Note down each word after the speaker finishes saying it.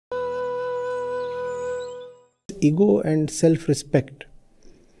ego and self-respect,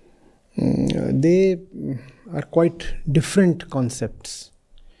 they are quite different concepts.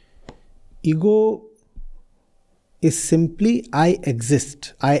 Ego is simply I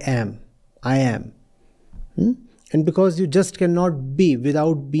exist, I am. And because you just cannot be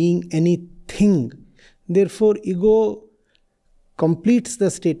without being anything, therefore ego completes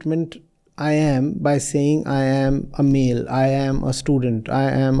the statement I am by saying I am a male, I am a student, I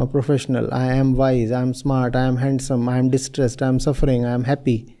am a professional, I am wise, I am smart, I am handsome, I am distressed, I am suffering, I am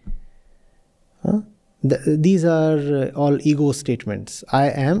happy. These are all ego statements. I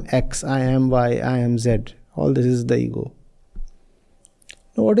am X, I am Y, I am Z. All this is the ego.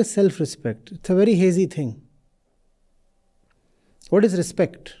 Now, what is self-respect? It's a very hazy thing. What is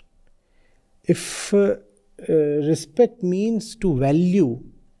respect? If respect means to value,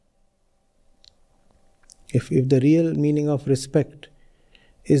 if the real meaning of respect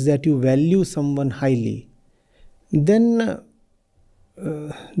is that you value someone highly, then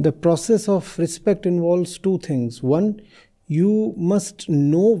the process of respect involves two things. One, you must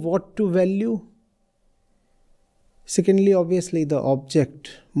know what to value. Secondly, obviously, the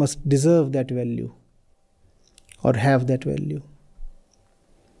object must deserve that value or have that value.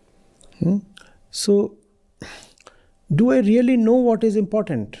 So, do I really know what is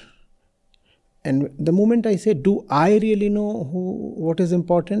important? And the moment I say, do I really know what is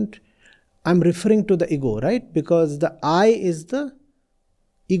important? I'm referring to the ego, right? Because the I is the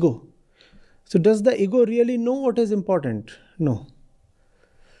ego. So does the ego really know what is important? No.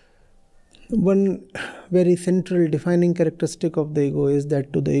 One very central defining characteristic of the ego is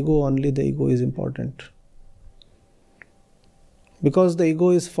that to the ego only the ego is important. Because the ego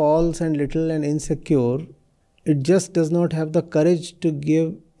is false and little and insecure, it just does not have the courage to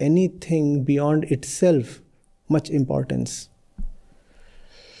give anything beyond itself much importance.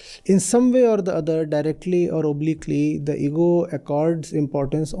 In some way or the other, directly or obliquely, the ego accords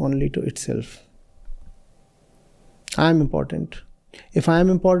importance only to itself. I am important. If I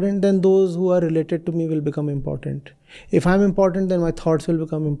am important, then those who are related to me will become important. If I am important, then my thoughts will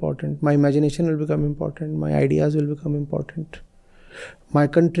become important. My imagination will become important. My ideas will become important. My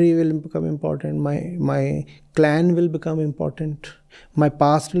country will become important. My clan will become important. My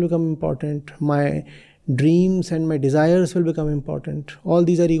past will become important. My dreams and my desires will become important. All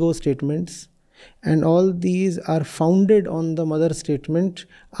these are ego statements, and all these are founded on the mother statement,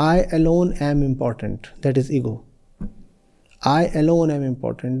 I alone am important. That is ego. I alone am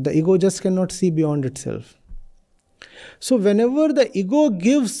important. The ego just cannot see beyond itself. So whenever the ego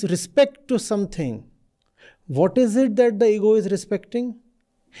gives respect to something, what is it that the ego is respecting?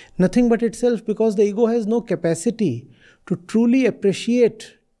 Nothing but itself, because the ego has no capacity to truly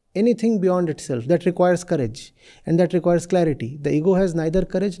appreciate anything beyond itself. That requires courage and that requires clarity. The ego has neither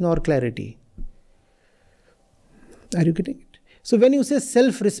courage nor clarity. Are you getting it? So when you say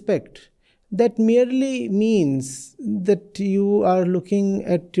self-respect, that merely means that you are looking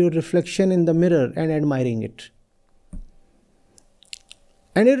at your reflection in the mirror and admiring it.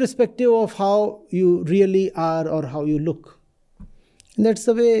 And irrespective of how you really are or how you look. And that's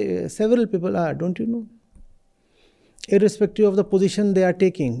the way several people are, don't you know? Irrespective of the position they are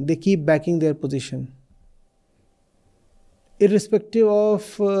taking, they keep backing their position. Irrespective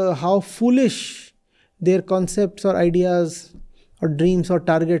of how foolish their concepts or ideas or dreams or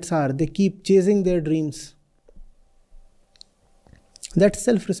targets are, they keep chasing their dreams. That's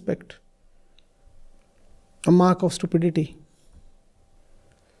self-respect. A mark of stupidity.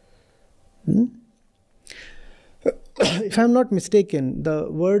 If I'm not mistaken, the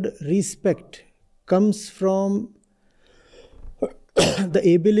word respect comes from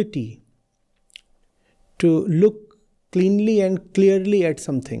the ability to look cleanly and clearly at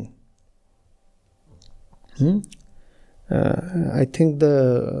something. I think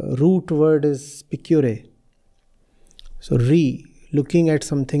the root word is picure. So looking at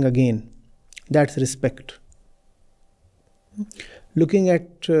something again, that's respect. Looking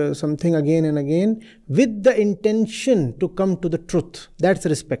at something again and again with the intention to come to the truth, that's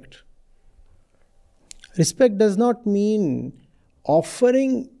respect. Respect does not mean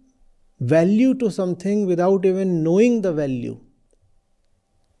offering value to something without even knowing the value.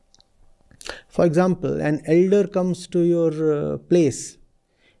 For example, an elder comes to your place.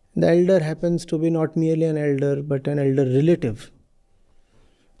 The elder happens to be not merely an elder, but an elder relative.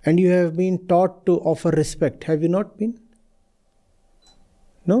 And you have been taught to offer respect. Have you not been?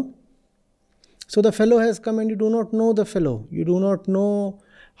 No? So the fellow has come and you do not know the fellow. You do not know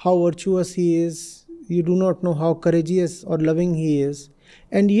how virtuous he is. You do not know how courageous or loving he is.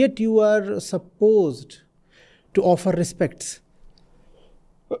 And yet you are supposed to offer respects.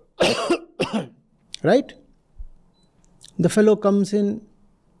 Right? The fellow comes in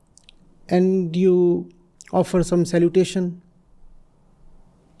and you offer some salutation.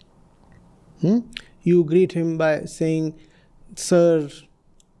 You greet him by saying sir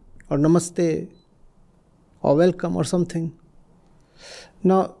or namaste or welcome or something.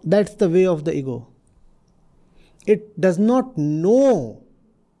 Now that's the way of the ego. It does not know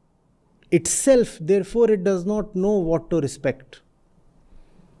itself, therefore it does not know what to respect.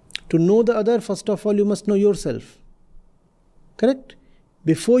 To know the other, first of all, you must know yourself. Correct?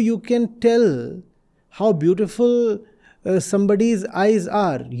 Before you can tell how beautiful somebody's eyes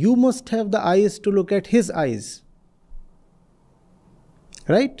are, you must have the eyes to look at his eyes.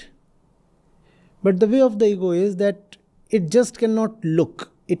 Right? But the way of the ego is that it just cannot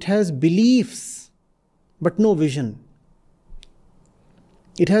look. It has beliefs, but no vision.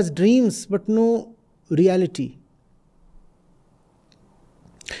 It has dreams, but no reality.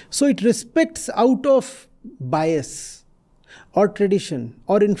 So it respects out of bias or tradition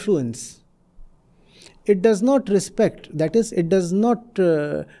or influence. It does not respect, that is, it does not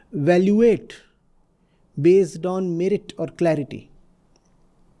evaluate based on merit or clarity.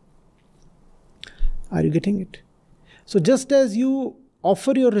 Are you getting it? So just as you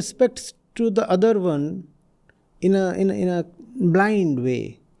offer your respects to the other one in a blind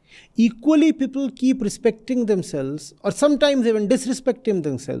way, equally people keep respecting themselves or sometimes even disrespecting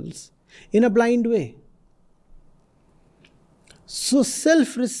themselves in a blind way. So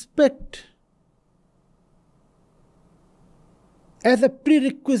self-respect as a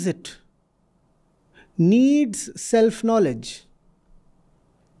prerequisite needs self-knowledge.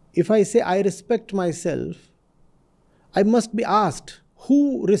 If I say I respect myself, I must be asked,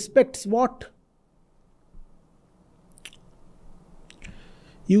 who respects what?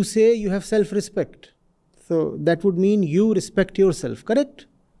 You say you have self-respect. So that would mean you respect yourself, correct?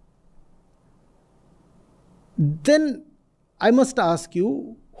 Then I must ask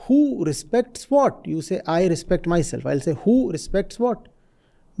you, who respects what? You say, I respect myself. I'll say, who respects what?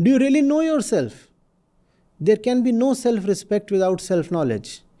 Do you really know yourself? There can be no self-respect without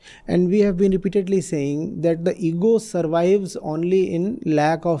self-knowledge. And we have been repeatedly saying that the ego survives only in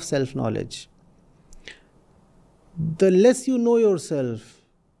lack of self-knowledge. The less you know yourself,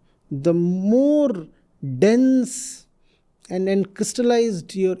 the more dense and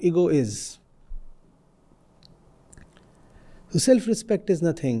crystallized your ego is. So self-respect is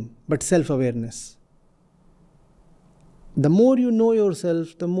nothing but self-awareness. The more you know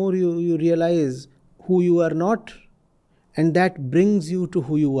yourself, the more you realize who you are not, and that brings you to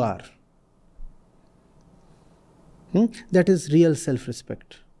who you are. That is real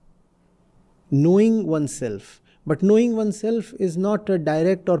self-respect. Knowing oneself. But knowing oneself is not a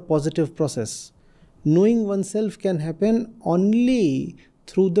direct or positive process. Knowing oneself can happen only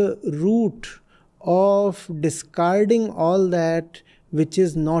through the route of discarding all that which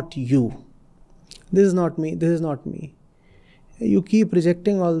is not you. This is not me, this is not me. You keep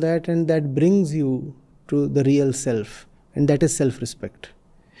rejecting all that, and that brings you to the real self, and that is self-respect.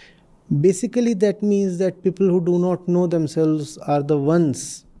 Basically, that means that people who do not know themselves are the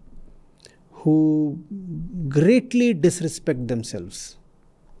ones who greatly disrespect themselves.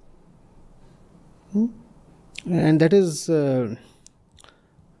 And that is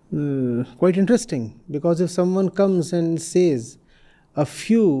quite interesting, because if someone comes and says a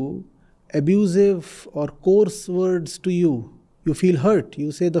few abusive or coarse words to you, you feel hurt.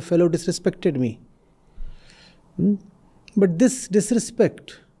 You say, the fellow disrespected me. But this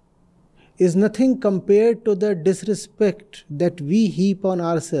disrespect is nothing compared to the disrespect that we heap on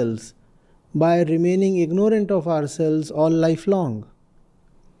ourselves by remaining ignorant of ourselves all life long.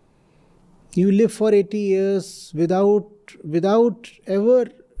 You live for 80 years without ever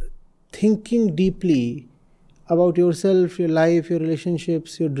thinking deeply about yourself, your life, your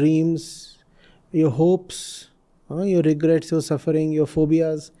relationships, your dreams, your hopes, your regrets, your suffering, your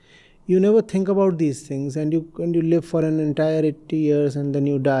phobias. You never think about these things, and you live for an entire 80 years and then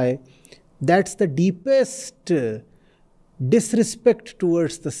you die. That's the deepest disrespect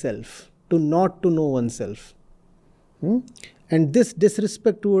towards the self, to not to know oneself. And this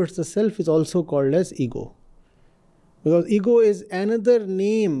disrespect towards the self is also called as ego. Because ego is another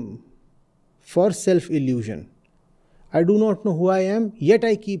name for self-illusion. I do not know who I am, yet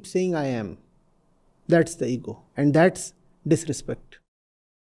I keep saying I am. That's the ego, and that's disrespect.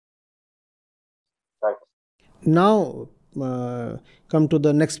 Right. Now, come to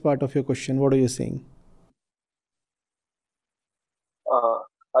the next part of your question. What are you saying?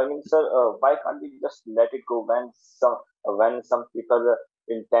 Sir, why can't we just let it go when some people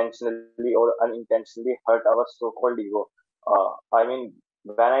intentionally or unintentionally hurt our so-called ego?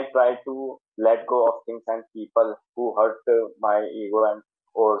 when I try to let go of things and people who hurt my ego and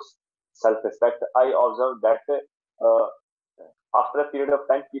or self-respect, I observe that after a period of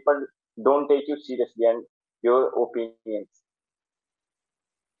time, people don't take you seriously and your opinions.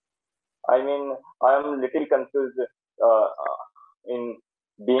 I mean, I am little confused in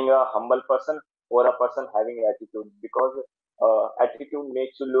being a humble person or a person having attitude, because attitude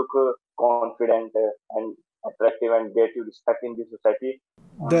makes you look confident and attractive and get you respect in the society.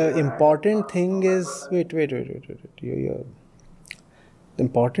 The important thing is, wait. The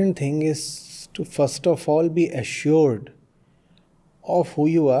important thing is to first of all be assured of who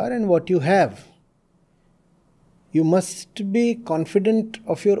you are and what you have. You must be confident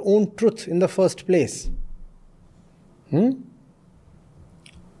of your own truth in the first place.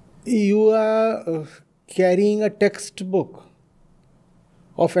 You are carrying a textbook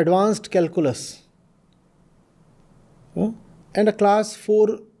of advanced calculus, and a class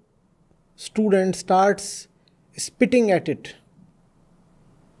 4 student starts spitting at it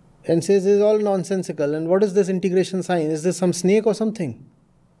and says this is all nonsensical, and what is this integration sign? Is this some snake or something?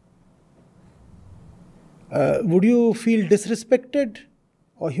 Would you feel disrespected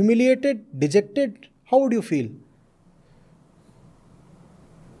or humiliated, dejected? How would you feel?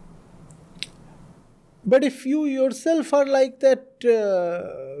 But if you yourself are like that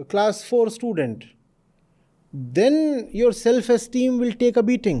class 4 student, then your self-esteem will take a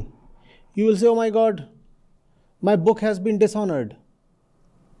beating. You will say, oh my God, my book has been dishonored.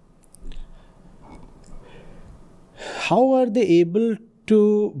 How are they able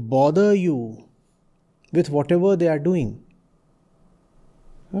to bother you with whatever they are doing?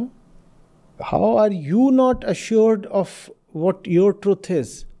 How are you not assured of what your truth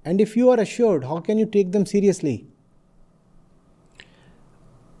is? And if you are assured, how can you take them seriously?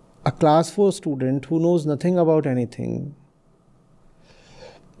 A class 4 student who knows nothing about anything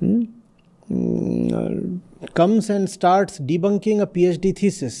comes and starts debunking a PhD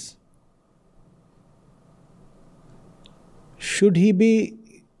thesis. Should he be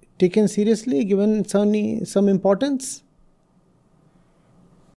taken seriously, given some importance?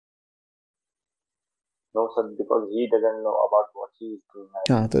 No, sir, because he doesn't know about what he is doing.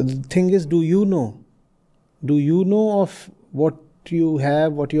 The thing is, do you know? Do you know of what you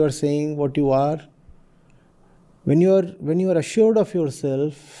have, what you are saying, what you are? When you are assured of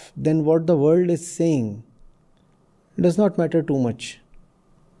yourself, then what the world is saying does not matter too much.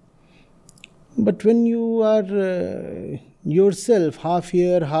 But when you are yourself half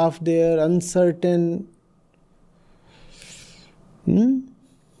here, half there, uncertain,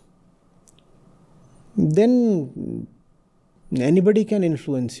 then anybody can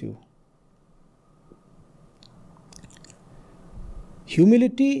influence you.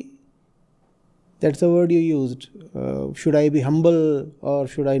 Humility, that's the word you used. Should I be humble or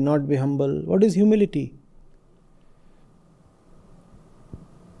should I not be humble? What is humility?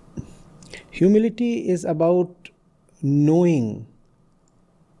 Humility is about knowing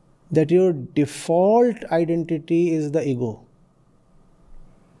that your default identity is the ego.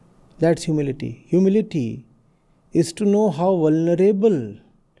 That's humility. Humility is to know how vulnerable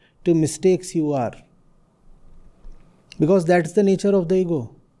to mistakes you are. Because that's the nature of the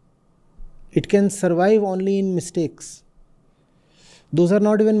ego. It can survive only in mistakes. Those are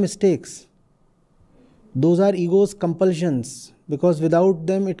not even mistakes. Those are ego's compulsions, because without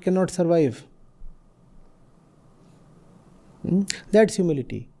them it cannot survive. That's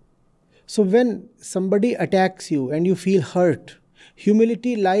humility. So when somebody attacks you and you feel hurt,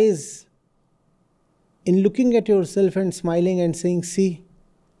 humility lies in looking at yourself and smiling and saying, see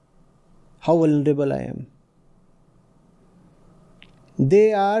how vulnerable I am.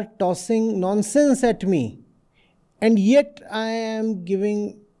 They are tossing nonsense at me, and yet I am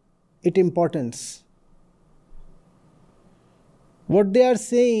giving it importance. What they are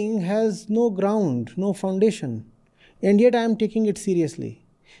saying has no ground, no foundation, and yet I am taking it seriously.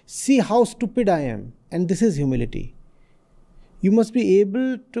 See how stupid I am, and this is humility. You must be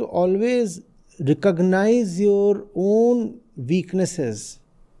able to always recognize your own weaknesses.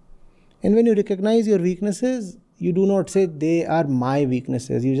 And when you recognize your weaknesses, you do not say they are my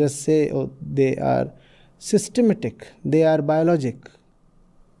weaknesses. You just say, oh, they are systematic, they are biologic,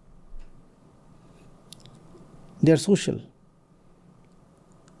 they are social,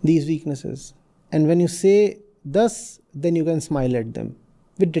 these weaknesses. And when you say thus, then you can smile at them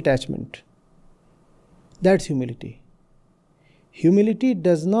with detachment. That's humility. Humility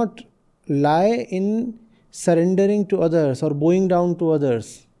does not lie in surrendering to others or bowing down to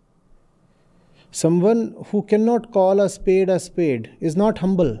others. Someone who cannot call a spade is not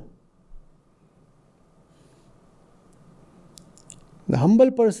humble. The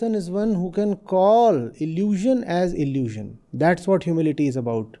humble person is one who can call illusion as illusion. That's what humility is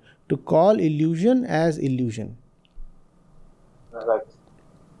about. To call illusion as illusion. Right.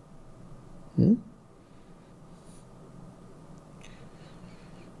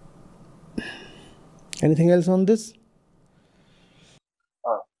 Anything else on this?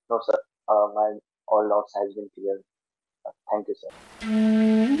 No, sir. My all doubts has been cleared. Thank you, sir.